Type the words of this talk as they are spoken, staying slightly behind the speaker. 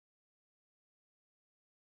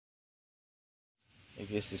I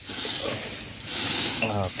guess this is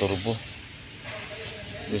turbo.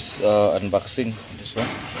 This unboxing, this one.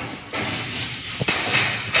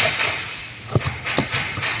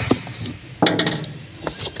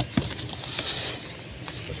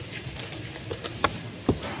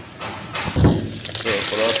 So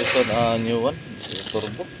for this one, new one. This is a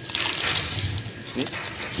turbo. See.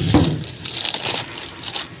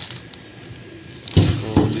 So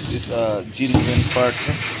this is a genuine part.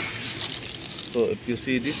 So if you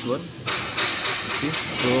see this one, you see.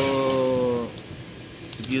 So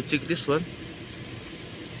if you check this one,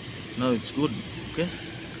 now it's good. Okay,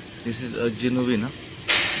 this is a genuine.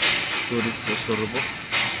 So this is a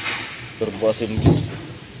turbo assembly.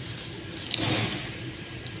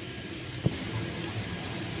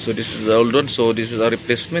 So this is the old one. So this is a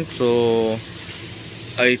replacement. So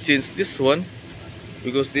I changed this one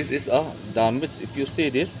because this is a damage. If you see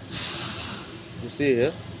this, you see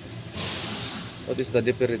here, what is the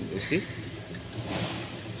difference? You see.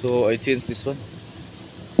 So I changed this one.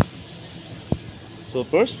 So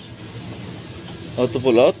first, how to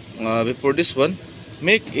pull out before this one,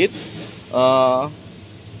 make it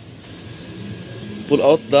pull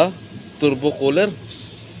out the turbo cooler,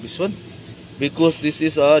 this one, because this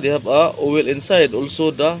is they have a oil inside,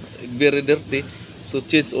 also the very dirty, so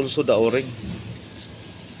change also the o-ring.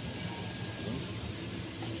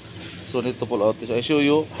 So need to pull out this. I show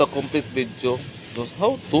you the complete video of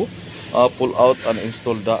how to pull out and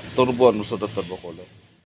install the turbo and also the turbo cooler.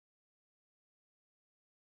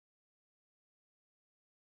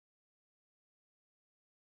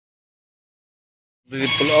 We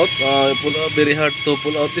pull out very hard to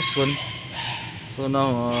pull out this one. So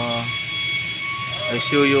now I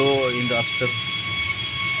show you in the after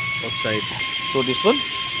outside. So this one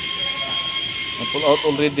I pull out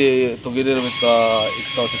already together with the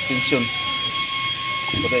exhaust extension.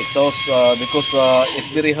 So the exhaust because it's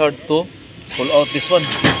very hard to pull out this one.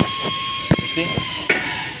 You see?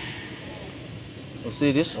 You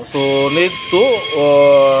see this? So need to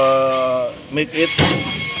make it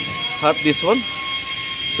hot this one,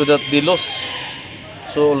 so that they lose.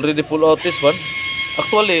 So already pull out this one.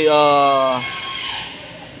 Actually,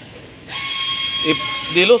 if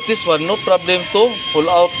they lose this one, no problem to pull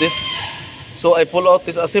out this. So I pull out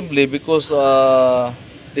this assembly because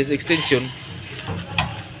this extension,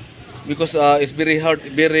 because it's very hard,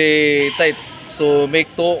 very tight. So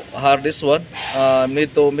make to hard this one.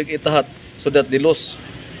 Need to make it hot so that they lose.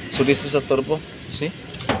 So this is a turbo. See?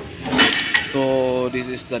 So this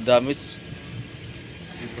is the damage.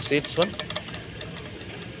 You see this one.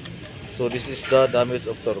 So this is the damage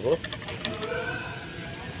of turbo.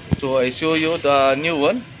 So I show you the new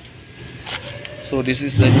one. So this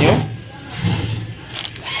is the new.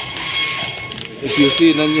 If you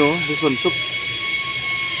see the new, this one, so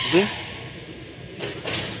okay.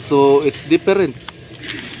 So it's different.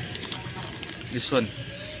 This one,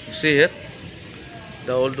 you see here,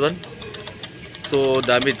 the old one. So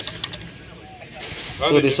damage.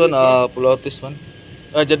 So this one, pull out this one.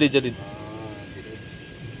 Jadi.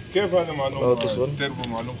 كيف هذا معلوم تربو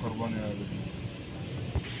معلوم خربان يا ولد؟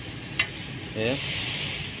 Yeah.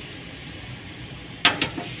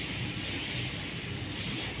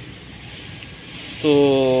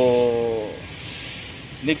 So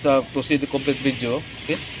next to see the complete video.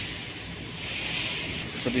 Okay.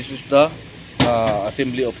 So this is the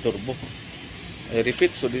assembly of turbo. I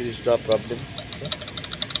repeat. So this is the problem. Okay.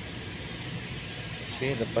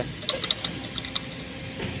 See the pan.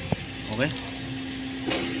 Okay.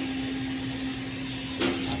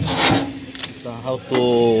 This is how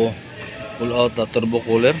to pull out the turbo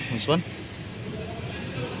cooler. This one.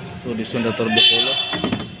 So this one the turbo cooler.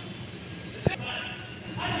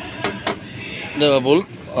 The bolt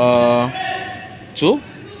two.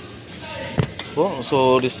 Oh,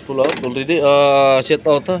 so this pull out already. Set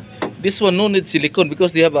out. This one no need silicone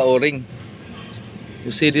because they have a o-ring. You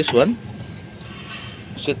see this one.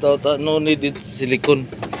 Set out. No need silicone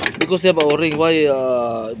because they have a o-ring. Why?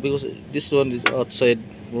 Because this one is outside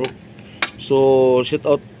work. So set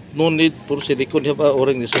out. No need for silicone. They have a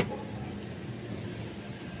o-ring. This one.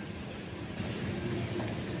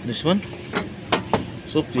 This one.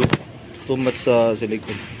 So pure. Too much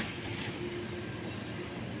silicone.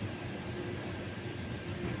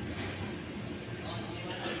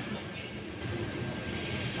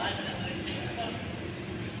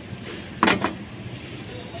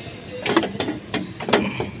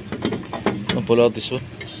 I'll pull out this one.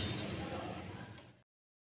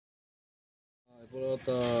 I pull out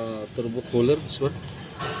the turbo cooler. This one.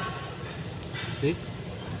 See?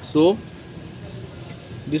 So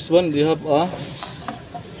this one we have a.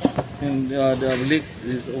 And the leak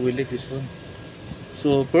is oil leak, this one.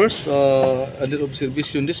 So first, under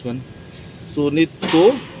observation this one. So need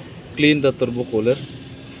to clean the turbo cooler.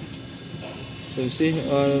 So you see,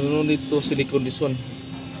 no need to silicone this one.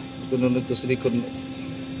 Ito no need to silicone.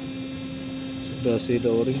 So see the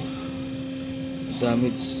O-ring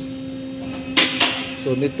damage.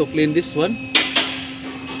 So need to clean this one.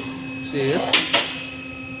 See here.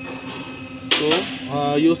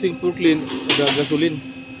 So using to clean the gasoline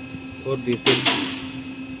or diesel.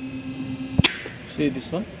 See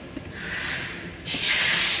this one.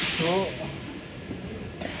 So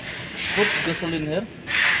put gasoline here.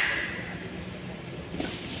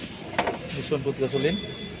 This one put gasoline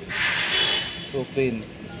to clean.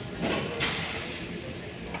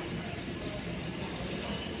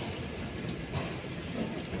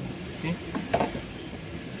 See?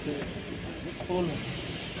 Full.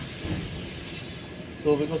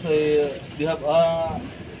 So because we have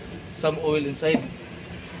some oil inside,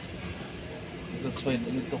 that's why I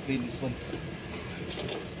need to clean this one.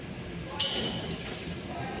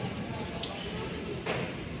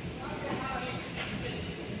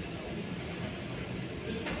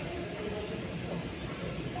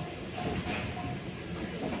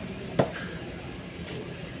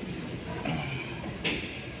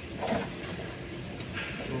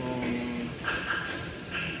 So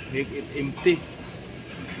make it empty.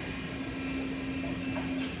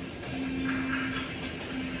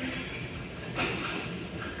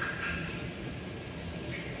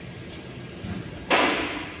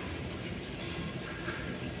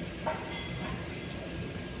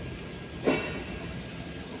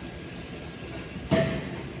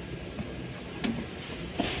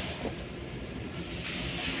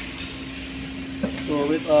 So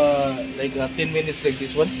wait like 10 minutes like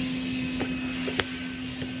this one.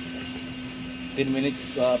 10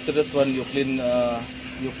 minutes after that one you clean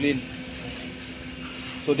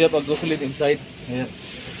So they have a gasoline inside here.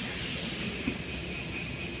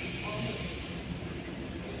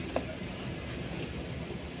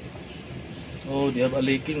 Oh, they have a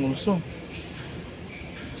leaking also.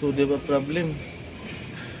 So they have a problem.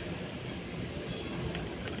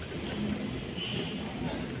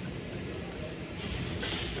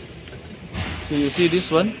 So you see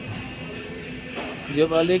this one, they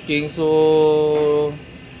have a leaking, so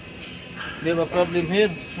they have a problem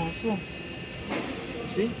here also.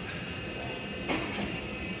 See?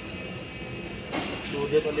 So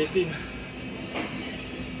they have a leaking.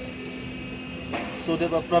 So they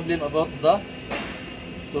have a problem about the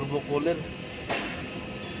turbo cooler.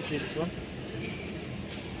 See this one?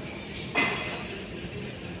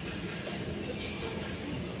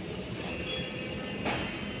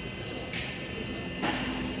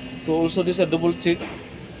 So also this is a double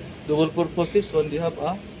purpose. This one they have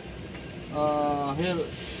a here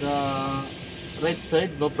the right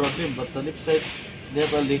side no problem, but the left side they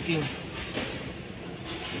have a leaking.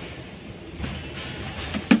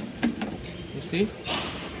 You see?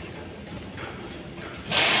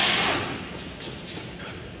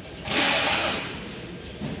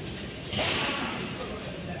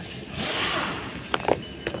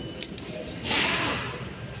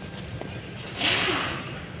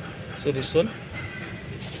 So this one,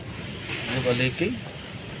 they have a leaking.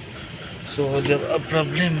 So they have a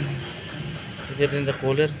problem here in the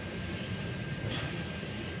cooler.